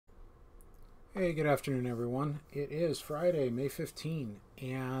Hey, good afternoon, everyone. It is Friday, May 15,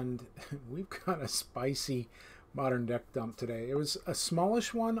 and we've got a spicy modern deck dump today. It was a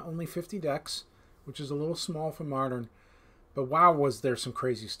smallish one, only 50 decks, which is a little small for modern, but wow, was there some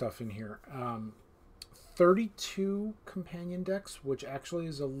crazy stuff in here. 32 companion decks, which actually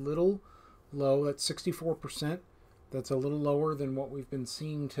is a little low. That's 64%. That's a little lower than what we've been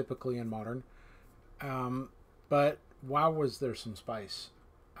seeing typically in modern. But wow, was there some spice.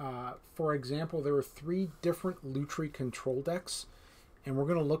 For example, there were three different Lutri control decks, and we're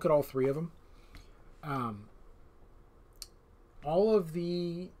going to look at all three of them. Um, all of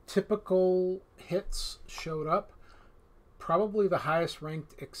the typical hits showed up. Probably the highest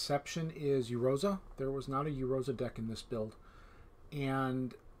ranked exception is Uroza. There was not a Uroza deck in this build.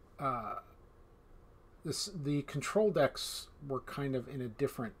 And uh, the control decks were kind of in a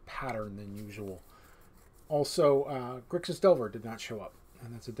different pattern than usual. Also, Grixis Delver did not show up,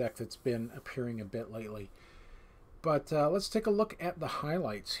 and that's a deck that's been appearing a bit lately. But let's take a look at the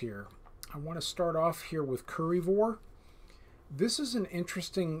highlights here. I want to start off here with Currywar. This is an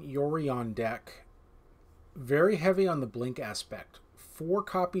interesting Yorion deck. Very heavy on the blink aspect. 4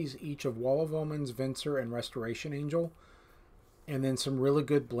 copies each of Wall of Omens, Venser, and Restoration Angel. And then some really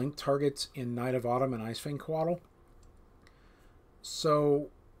good blink targets in Night of Autumn and Icefang Coatl. So,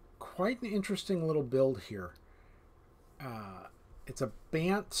 quite an interesting little build here. It's a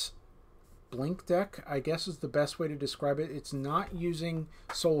Bant blink deck, I guess is the best way to describe it. It's not using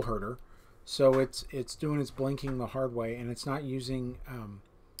Soul Herder, so it's doing its blinking the hard way, and it's not using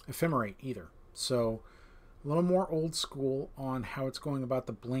Ephemerate either. So a little more old school on how it's going about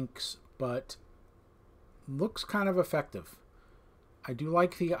the blinks, but looks kind of effective. I do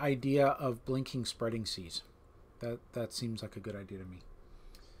like the idea of blinking Spreading Seas. That seems like a good idea to me.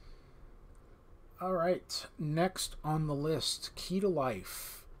 All right, next on the list, Key to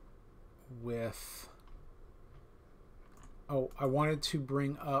Life with... Oh, I wanted to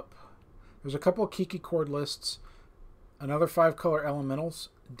bring up... There's a couple of Kiki Chord lists. Another 5-color Elementals.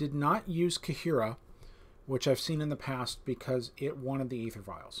 Did not use Kahira, which I've seen in the past because it wanted the Aether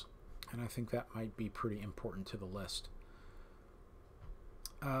Vials. And I think that might be pretty important to the list.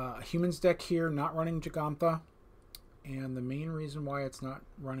 Humans deck here, not running Gigantha. And the main reason why it's not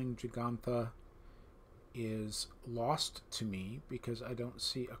running Gigantha is lost to me because I don't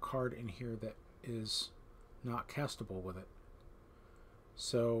see a card in here that is not castable with it.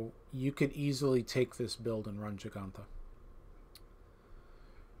 So you could easily take this build and run Gigantha.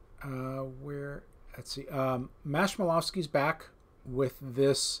 Let's see. Mashmalowski's back with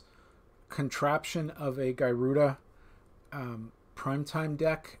this contraption of a Gyruda primetime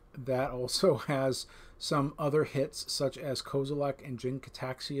deck that also has some other hits such as Kozilek and Jin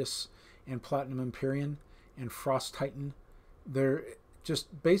Cataxius and Platinum Empyrean and Frost Titan. They're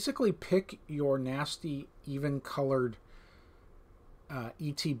just basically pick your nasty, even colored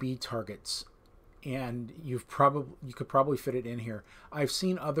ETB targets, and you could probably fit it in here. I've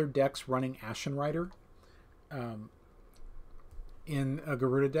seen other decks running Ashen Rider in a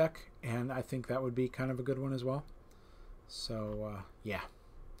Garuda deck, and I think that would be kind of a good one as well. So yeah.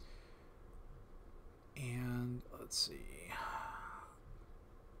 And let's see.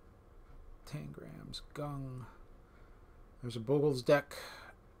 Tangrams, Gung. There's a Bogle's deck.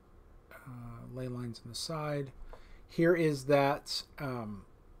 Ley lines on the side. Here is that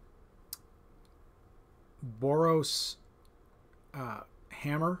Boros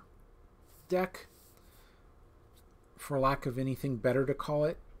Hammer deck, for lack of anything better to call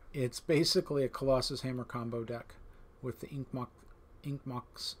it. It's basically a Colossus Hammer combo deck with the Ink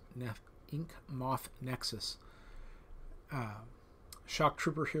Moth Nexus. Shock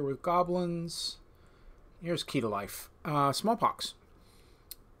Trooper here with Goblins. Here's Key to Life. Smallpox.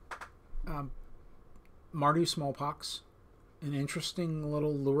 Mardu Smallpox. An interesting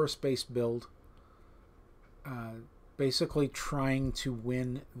little Lurus-based build. Basically trying to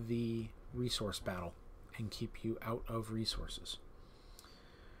win the resource battle and keep you out of resources.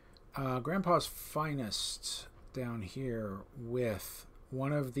 Grandpa's Finest down here with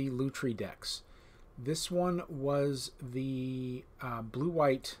one of the Lutri decks. This one was the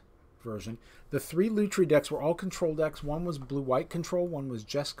blue-white version. The 3 Lutri decks were all control decks. One was blue-white control, one was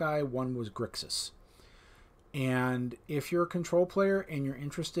Jeskai, one was Grixis. And if you're a control player and you're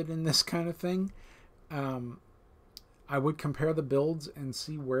interested in this kind of thing, I would compare the builds and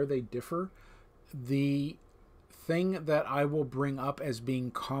see where they differ. The thing that I will bring up as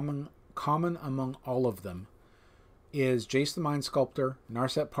being common among all of them is Jace the Mind Sculptor,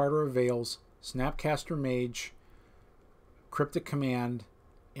 Narset Parter of Veils, Snapcaster Mage, Cryptic Command,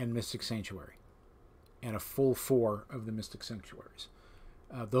 and Mystic Sanctuary. And a full 4 of the Mystic Sanctuaries.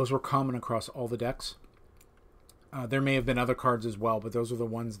 Those were common across all the decks. There may have been other cards as well, but those are the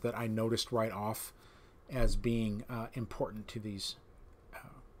ones that I noticed right off as being important to these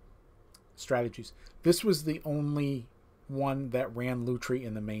strategies. This was the only one that ran Lutri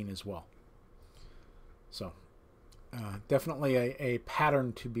in the main as well. So definitely a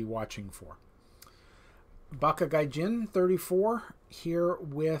pattern to be watching for. Baka Gaijin 34 here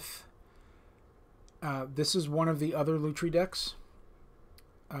with... this is one of the other Lutri decks,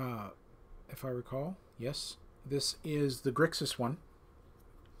 if I recall. Yes, this is the Grixis one.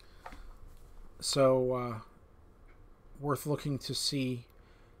 So worth looking to see.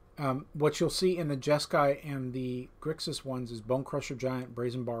 What you'll see in the Jeskai and the Grixis ones is Bone Crusher Giant,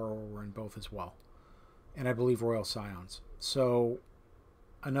 Brazen Borrower were in both as well. And I believe Royal Scions. So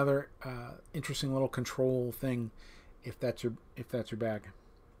another interesting little control thing if that's your bag.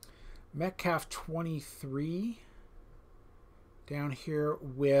 Metcalf 23 down here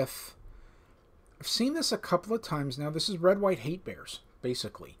with... I've seen this a couple of times now. This is Red-White Hate Bears,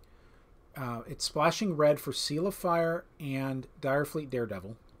 basically. It's splashing red for Seal of Fire and Direfleet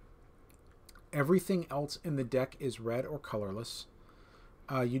Daredevil. Everything else in the deck is red or colorless.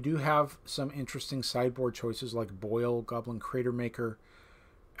 You do have some interesting sideboard choices like Boil, Goblin Crater Maker.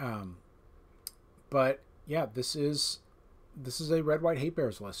 But yeah, this is a Red-White Hate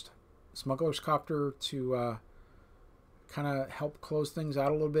Bears list. Smuggler's Copter to kind of help close things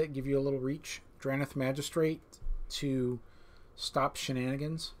out a little bit, give you a little reach. Drannith Magistrate to stop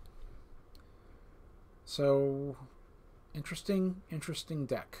shenanigans. So, interesting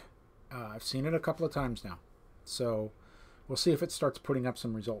deck. I've seen it a couple of times now. So, we'll see if it starts putting up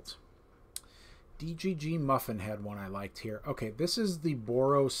some results. DGG Muffin had one I liked here. Okay, this is the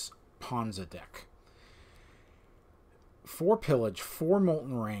Boros Ponza deck. 4 Pillage, 4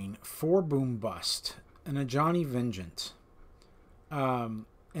 Molten Rain, 4 Boom Bust, and a Johnny Vengeant.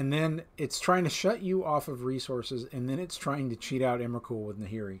 And then it's trying to shut you off of resources, and then it's trying to cheat out Emrakul with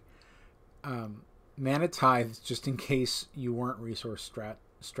Nahiri. Mana Tithe, just in case you weren't resource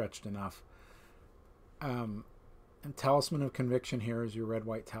stretched enough. And Talisman of Conviction here is your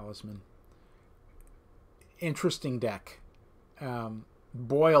red-white talisman. Interesting deck.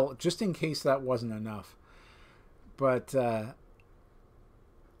 Boil, just in case that wasn't enough. But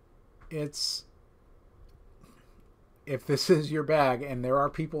it's... If this is your bag, and there are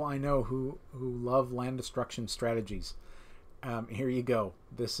people I know who love land destruction strategies, here you go.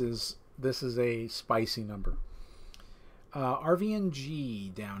 This is a spicy number.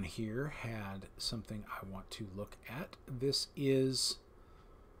 RVNG down here had something I want to look at. This is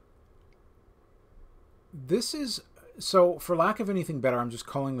so, for lack of anything better, I'm just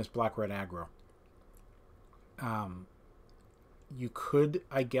calling this black-red aggro. You could,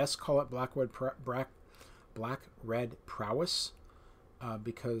 I guess, call it black-red prowess,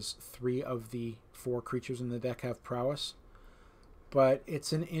 because 3 of the 4 creatures in the deck have prowess. But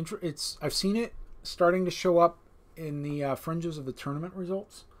it's I've seen it starting to show up in the fringes of the tournament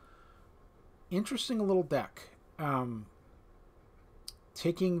results. Interesting little deck.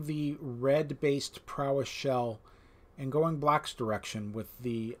 Taking the red-based prowess shell and going black's direction with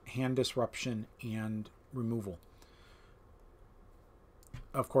the hand disruption and removal.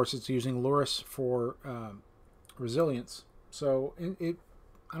 Of course, it's using Luris for resilience. So I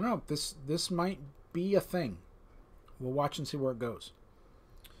don't know. This might be a thing. We'll watch and see where it goes.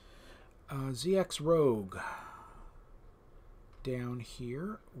 ZX Rogue down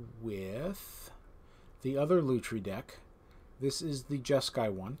here with the other Lutri deck. This is the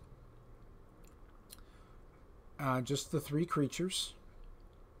Jeskai one. Just the 3 creatures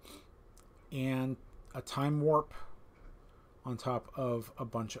and a Time Warp on top of a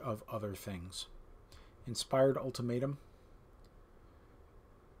bunch of other things. Inspired Ultimatum.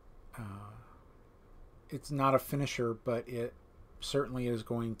 It's not a finisher, but it certainly is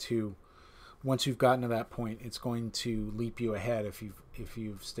going to, once you've gotten to that point, it's going to leap you ahead if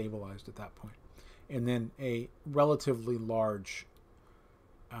you've stabilized at that point. And then a relatively large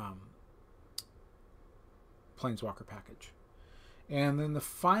Planeswalker package. And then the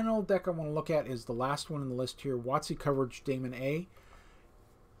final deck I want to look at is the last one in the list here, WotC Coverage Daemon A,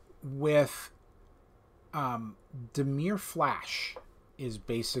 with Dimir Flash is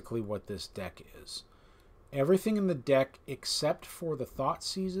basically what this deck is. Everything in the deck except for the Thought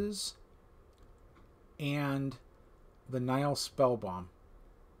Seizes and the Nile Spellbomb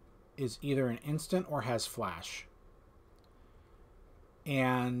is either an instant or has flash.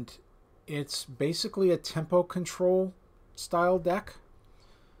 And it's basically a tempo control style deck.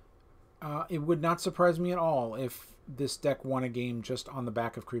 It would not surprise me at all if this deck won a game just on the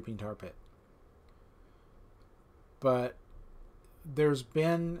back of Creeping Tar Pit. But there's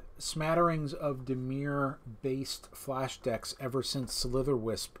been smatterings of Dimir-based flash decks ever since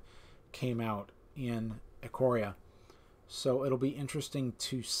Slitherwisp came out in Ikoria. So it'll be interesting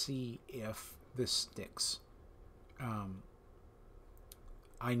to see if this sticks.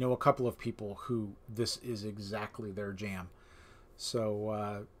 I know a couple of people who this is exactly their jam.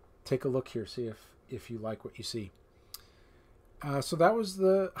 So take a look here, see if you like what you see. So that was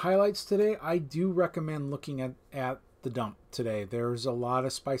the highlights today. I do recommend looking at the dump today. There's a lot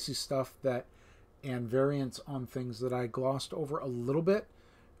of spicy stuff and variants on things that I glossed over a little bit.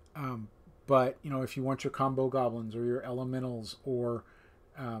 But, you know, if you want your combo goblins or your elementals or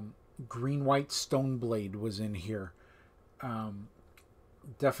green-white Stoneblade was in here,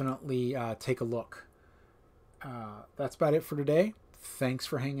 definitely take a look. That's about it for today. Thanks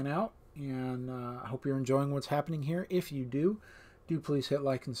for hanging out, and I hope you're enjoying what's happening here. If you do please hit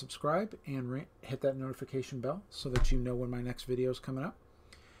like and subscribe and hit that notification bell so that you know when my next video is coming up.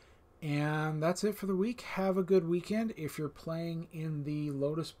 And that's it for the week. Have a good weekend. If you're playing in the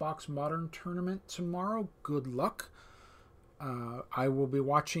Lotus Box Modern Tournament tomorrow, good luck. I will be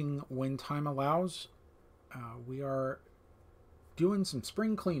watching when time allows. We are doing some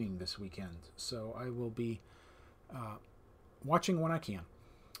spring cleaning this weekend, so I will be watching when I can.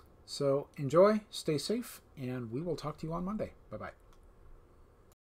 So enjoy, stay safe, and we will talk to you on Monday. Bye-bye.